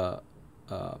those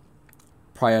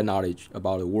prior knowledge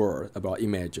about the world, about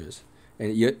images,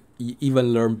 and you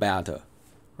even learn better,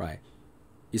 right?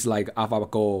 It's like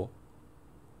AlphaGo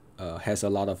has a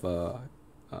lot of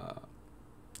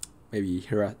maybe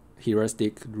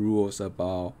heuristic rules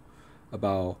about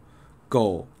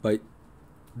Go, but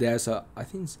there's I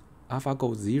think it's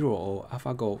AlphaGo 0 or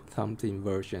AlphaGo something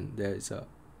version. There is a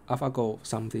AlphaGo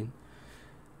something.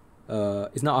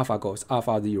 It's not AlphaGo, it's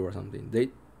Alpha 0 or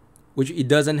something. Which it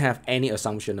doesn't have any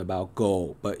assumption about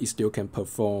Go, but it still can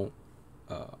perform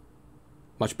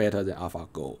much better than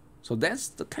AlphaGo. So that's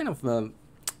the kind of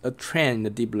a trend in the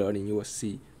deep learning you will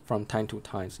see from time to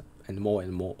time and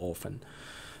more often.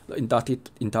 The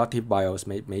inductive bias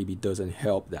maybe doesn't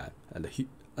help that. And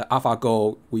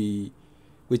AlphaGo, we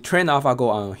train AlphaGo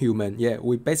on human. Yeah,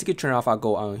 we basically train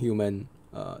AlphaGo on human,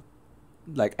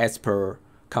 like as per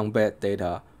combat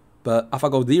data. But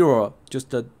AlphaGo 0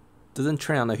 just doesn't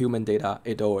train on the human data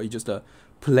at all. It just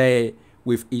play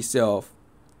with itself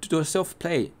to do a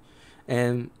self-play,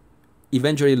 and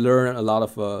eventually learn a lot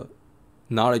of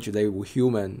knowledge that we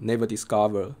human never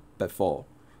discovered before,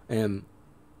 and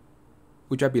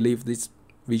which I believe this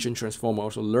vision transformer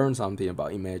also learn something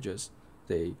about images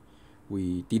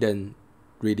we didn't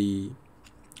really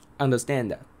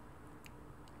understand that.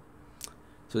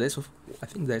 So I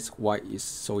think that's why it's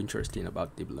so interesting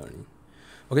about deep learning.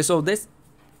 Okay, so let's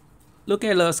look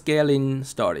at the scaling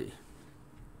study.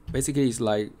 Basically, it's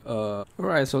like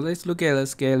alright. So let's look at the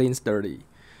scaling study.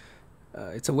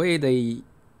 It's a way they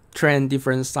train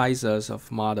different sizes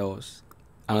of models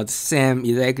on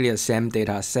exactly the same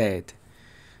data set,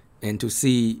 and to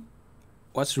see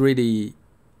what's really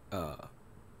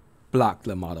block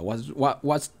the model.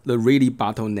 What's the really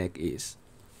bottleneck is.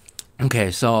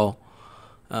 Okay, so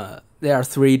there are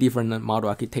 3 different model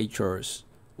architectures.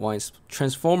 One is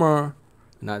transformer,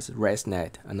 another is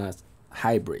ResNet, another is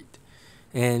hybrid,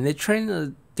 and they train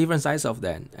a different size of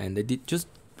them. And they did just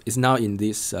it's not in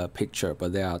this picture,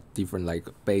 but there are different like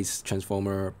base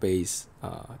transformer, base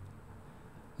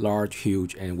large,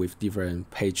 huge, and with different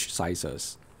page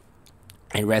sizes,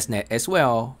 and ResNet as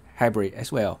well, hybrid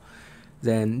as well.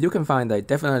 Then you can find that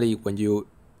definitely when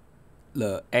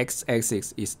the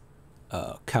x-axis is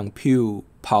compute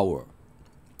power,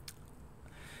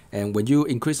 and when you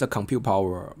increase the compute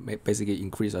power, basically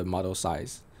increase the model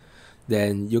size,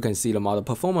 then you can see the model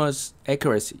performance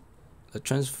accuracy, the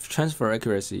transfer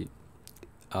accuracy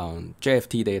on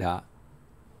JFT data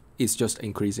is just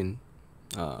increasing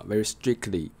very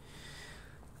strictly.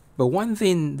 But one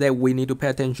thing that we need to pay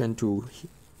attention to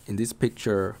in this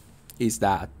picture is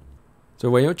that, so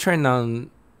when you train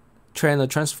a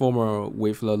transformer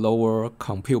with the lower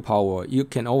compute power, you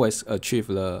can always achieve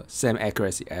the same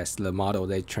accuracy as the model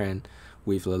they train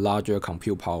with the larger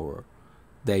compute power.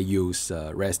 They use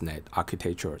ResNet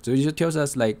architecture. So it just tells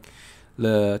us like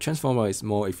the transformer is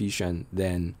more efficient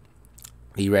than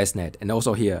the ResNet. And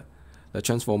also here, the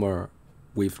transformer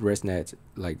with ResNet,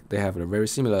 like they have a very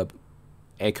similar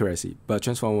accuracy, but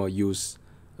transformer use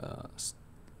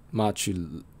much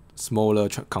smaller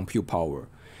compute power.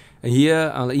 And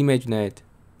here on the ImageNet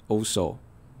also,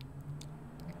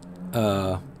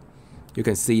 you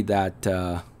can see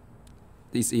that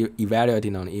it's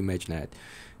evaluating on the ImageNet,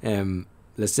 and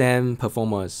the same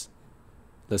performance,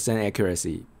 the same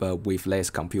accuracy, but with less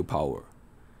compute power.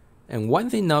 And one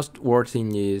thing noteworthy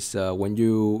is when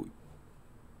you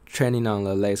training on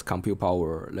the less compute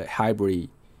power, the hybrid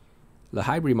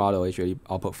model actually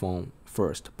outperform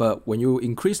first. But when you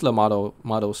increase the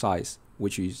model size,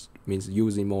 which means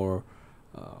using more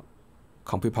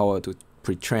compute power to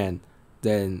pre-train,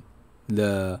 then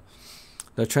the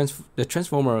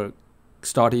transformer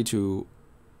started to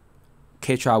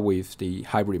catch up with the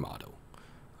hybrid model,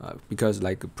 because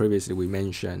like previously we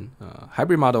mentioned,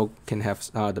 hybrid model can have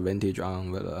some advantage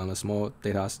on a small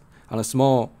data, on a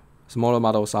smaller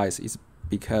model size. Is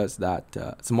because that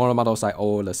smaller model size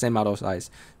or the same model size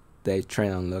they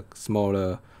train on the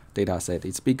smaller data set.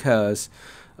 It's because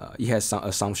it has some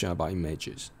assumption about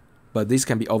images, but this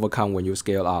can be overcome when you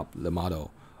scale up the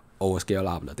model or scale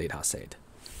up the data set.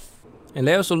 And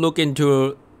they also look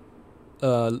into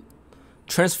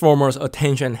transformer's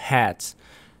attention heads,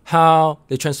 how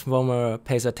the transformer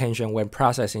pays attention when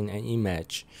processing an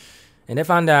image. And they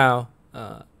found out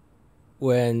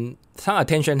when some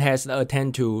attention heads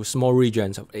attend to small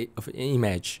regions of an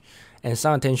image, and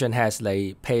some attention heads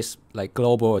pays like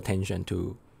global attention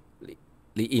to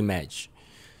the image.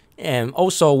 And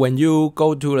also when you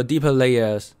go to the deeper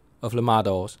layers of the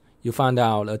models, you find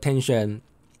out attention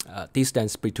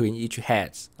distance between each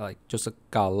heads just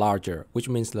got larger, which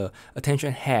means the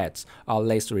attention heads are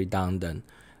less redundant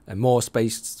and more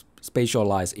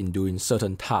spatialized in doing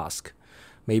certain tasks.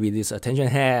 Maybe this attention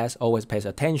heads always pays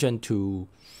attention to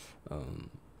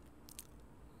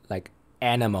like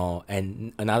animal,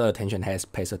 and another attention head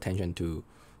pays attention to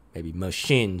maybe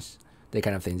machines, that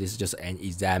kind of thing. This is just an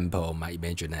example, my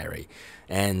imaginary.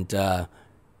 And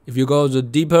if you go to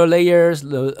deeper layers,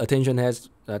 the attention heads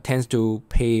tends to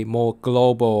pay more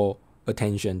global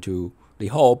attention to the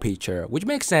whole picture, which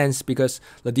makes sense because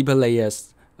the deeper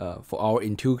layers, for our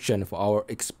intuition, for our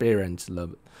experience,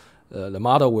 the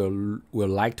model will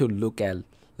like to look at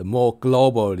the more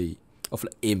globally of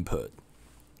the input.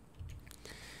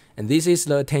 And this is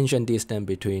the attention distance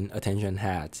between attention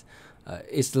heads.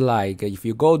 It's like if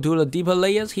you go to the deeper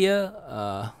layers here,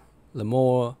 the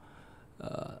more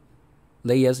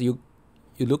layers you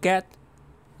look at,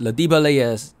 the deeper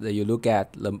layers that you look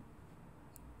at, the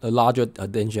larger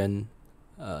attention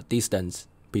distance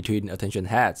between attention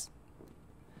heads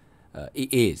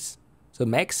it is. So it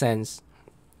makes sense.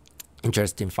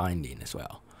 Interesting finding as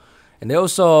well. And they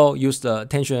also use the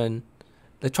attention.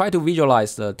 They try to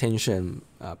visualize the attention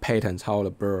patterns, how the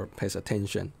bird pays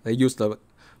attention. They use the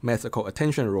method called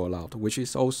attention rollout, which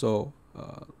is also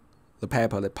the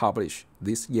paper they published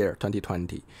this year,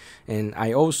 2020. And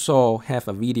I also have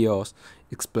a video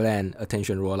explain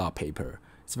attention rollout paper.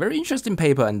 It's a very interesting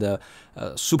paper and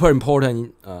super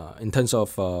important in terms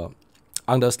of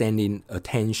understanding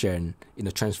attention in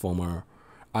the transformer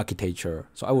architecture.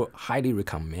 So I would highly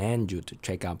recommend you to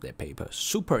check out that paper.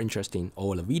 Super interesting,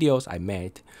 all the videos I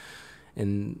made.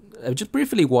 And I'll just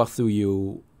briefly walk through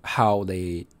you how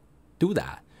they do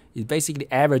that. It basically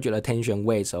averages attention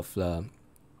weights of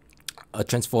a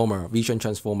transformer, vision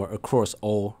transformer across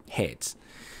all heads.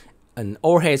 And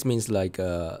all heads means like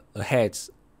heads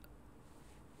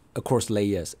across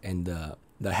layers and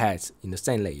the heads in the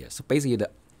same layer. So basically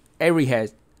every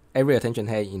attention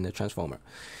head in the transformer.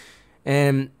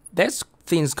 And that's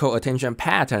things called attention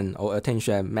pattern or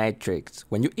attention matrix.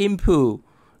 When you input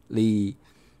an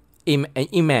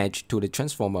image to the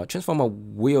transformer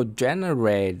will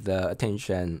generate the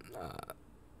attention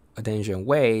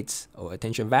weights or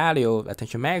attention value,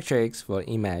 attention matrix for the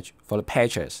image, for the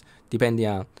patches, depending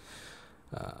on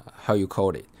how you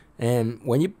code it. And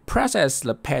when you process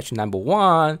the patch number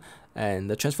 1,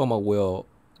 and the transformer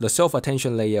the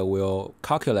self-attention layer will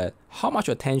calculate how much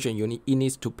attention it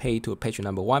needs to pay to page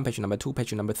number 1, page number 2,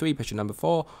 page number 3, page number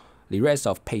 4, the rest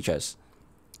of pages.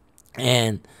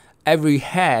 And every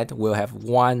head will have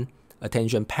one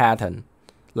attention pattern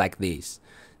like this.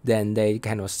 then they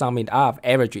kind of sum it up,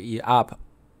 average it up,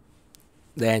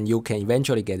 then you can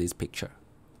eventually get this picture.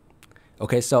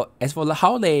 Okay, so as for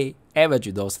how they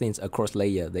average those things across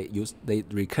layer, they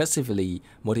recursively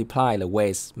multiply the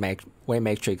weight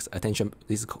matrix attention.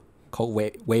 This is called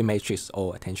weight matrix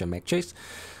or attention matrix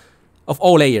of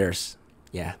all layers.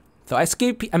 Yeah. So I'm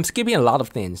skipping a lot of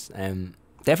things, and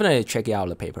definitely check out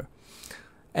the paper.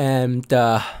 And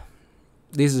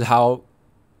this is how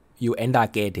you end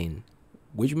up getting,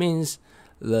 which means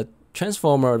the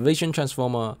vision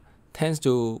transformer tends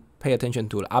to pay attention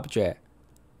to the object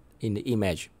in the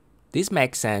image. This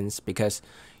makes sense because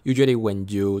usually when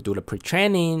you do the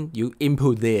pre-training, you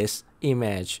input this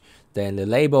image, then the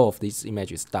label of this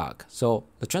image is dark. So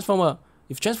the transformer,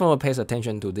 if transformer pays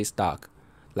attention to this dark,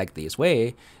 like this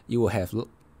way, you will have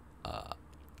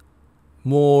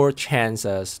more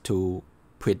chances to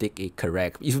predict it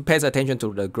correct. If you pay attention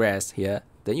to the grass here,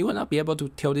 then you will not be able to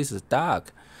tell this is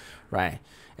dark, right?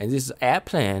 And this is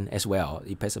airplane as well.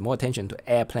 It pays more attention to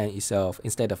airplane itself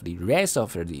instead of the rest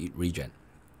of the region.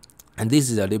 And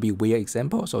this is a little bit weird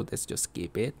example, so let's just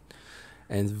skip it.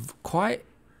 And quite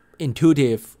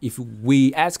intuitive. If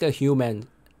we ask a human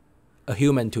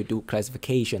to do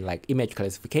classification, like image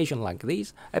classification like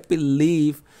this, I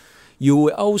believe you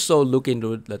will also look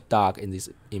into the dark in this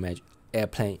image,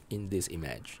 airplane in this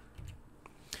image.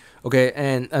 Okay,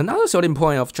 and another starting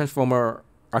point of transformer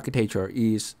architecture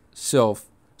is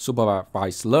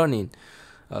self-supervised learning.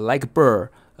 Like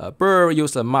Burr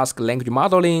used a mask language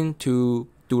modeling to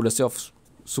do the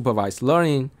self-supervised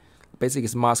learning. Basically,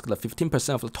 it's mask the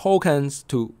 15% of the tokens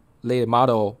to let the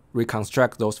model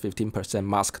reconstruct those 15%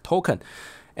 mask token.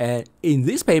 And in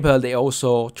this paper, they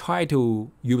also try to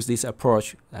use this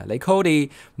approach. They call it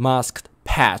masked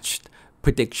patched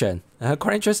prediction.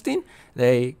 Quite interesting.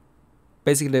 They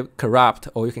basically corrupt,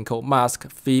 or you can call mask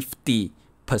 50%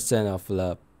 of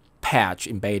the patch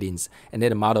embeddings, and then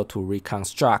the model to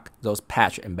reconstruct those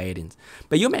patch embeddings.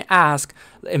 But you may ask,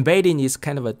 the embedding is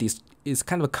kind of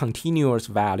a continuous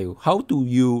value. How do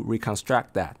you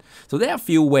reconstruct that? So there are a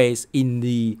few ways in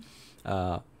the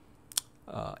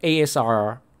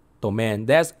ASR domain.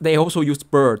 They also use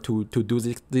BERT to do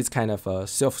this kind of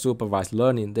self-supervised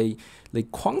learning. They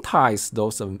quantize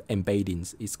those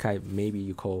embeddings. It's kind of, maybe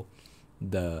you call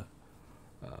the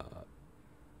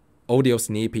audio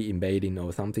snippet embedding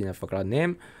or something, I forgot the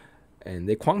name, and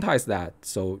they quantize that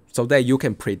so that you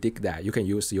can predict that. You can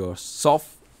use your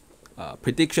soft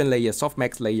prediction layer,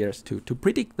 softmax layers to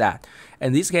predict that.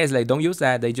 In this case, they don't use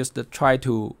that. They just try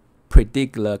to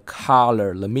predict the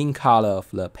color, the mean color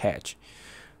of the patch.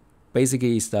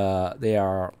 Basically, there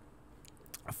are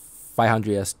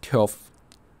 512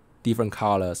 different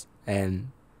colors,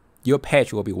 and your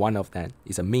patch will be one of them.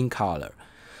 It's a mean color.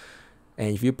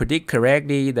 And if you predict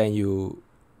correctly, then you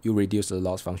reduce the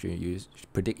loss function. You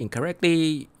predict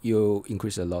incorrectly, you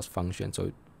increase the loss function.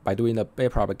 So by doing the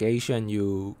backpropagation,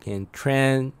 you can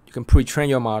pre-train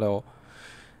your model,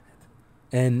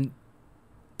 and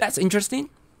that's interesting.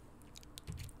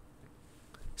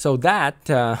 So that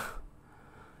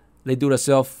they do the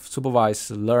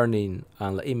self-supervised learning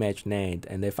on the ImageNet,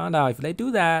 and they found out if they do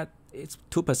that, it's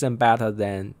 2% better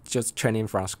than just training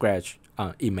from scratch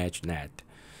on ImageNet.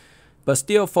 But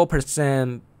still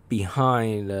 4%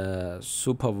 behind the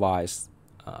supervised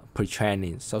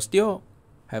pre-training. So still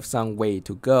have some way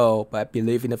to go, but I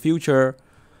believe in the future,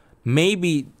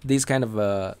 maybe this kind of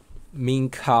a mean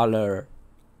color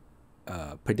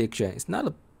prediction is not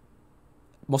the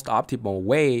most optimal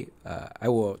way.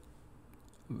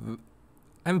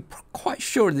 I'm quite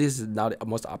sure this is not the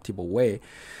most optimal way.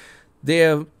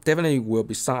 There definitely will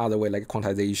be some other way, like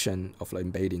quantization of the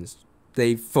embeddings.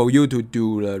 For you to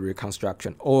do the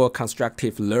reconstruction or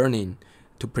constructive learning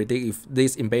to predict if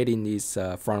this embedding is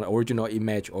from the original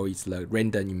image or it's the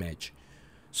random image.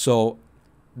 So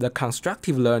the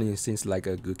constructive learning seems like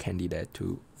a good candidate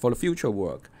for the future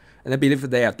work, and I believe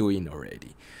they are doing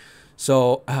already.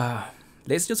 So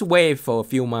let's just wait for a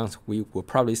few months. We will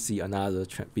probably see another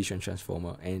vision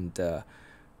transformer, and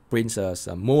brings us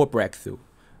more breakthrough,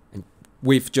 and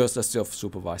with just a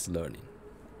self-supervised learning.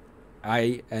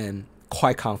 I am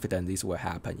quite confident this will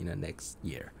happen in the next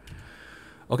year.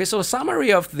 Okay, so the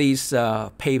summary of this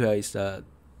paper is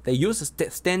they use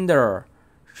a standard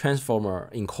transformer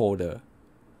encoder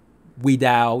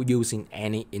without using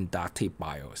any inductive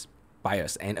bias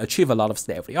and achieve a lot of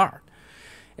state-of-the-art.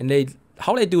 And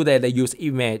how they do that, they use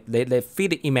image, they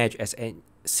feed the image as a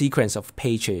sequence of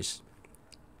pages.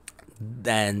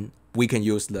 Then we can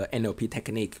use the NLP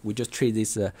technique. We just treat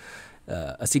this a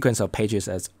sequence of pages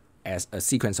as a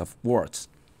sequence of words.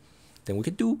 then we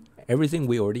can do everything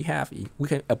we already have. We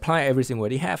can apply everything we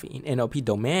already have in NLP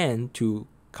domain to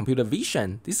computer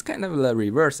vision. This is kind of the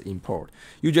reverse import.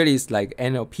 Usually it's like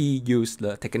NLP use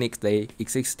the techniques they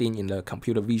existing in the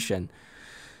computer vision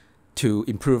to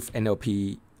improve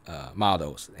NLP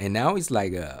models, and now it's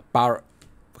like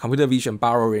computer vision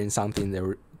borrowing something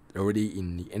that already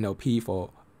in the NLP for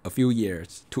a few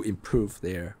years to improve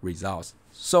their results.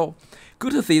 So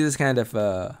good to see this kind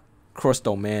of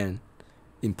cross-domain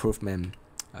improvement,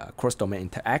 cross-domain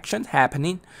interaction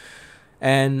happening.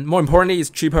 And more importantly, it's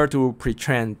cheaper to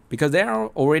pre-train because there are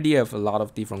already a lot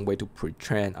of different ways to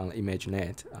pre-train on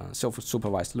ImageNet,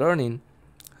 self-supervised learning,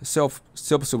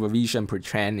 self-supervision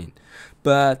pre-training,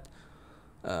 but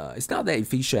it's not that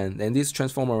efficient. And this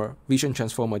vision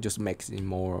transformer just makes it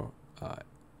more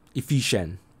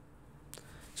efficient.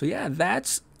 So yeah,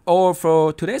 that's all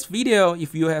for today's video.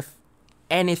 If you have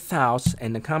any thoughts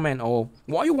and a comment or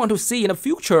what you want to see in the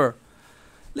future,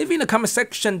 leave in the comment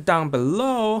section down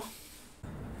below.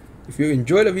 If you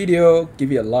enjoyed the video,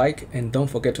 give it a like and don't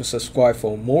forget to subscribe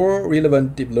for more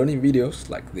relevant deep learning videos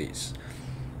like this.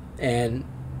 And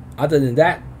other than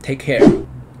that, take care.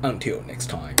 Until next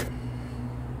time.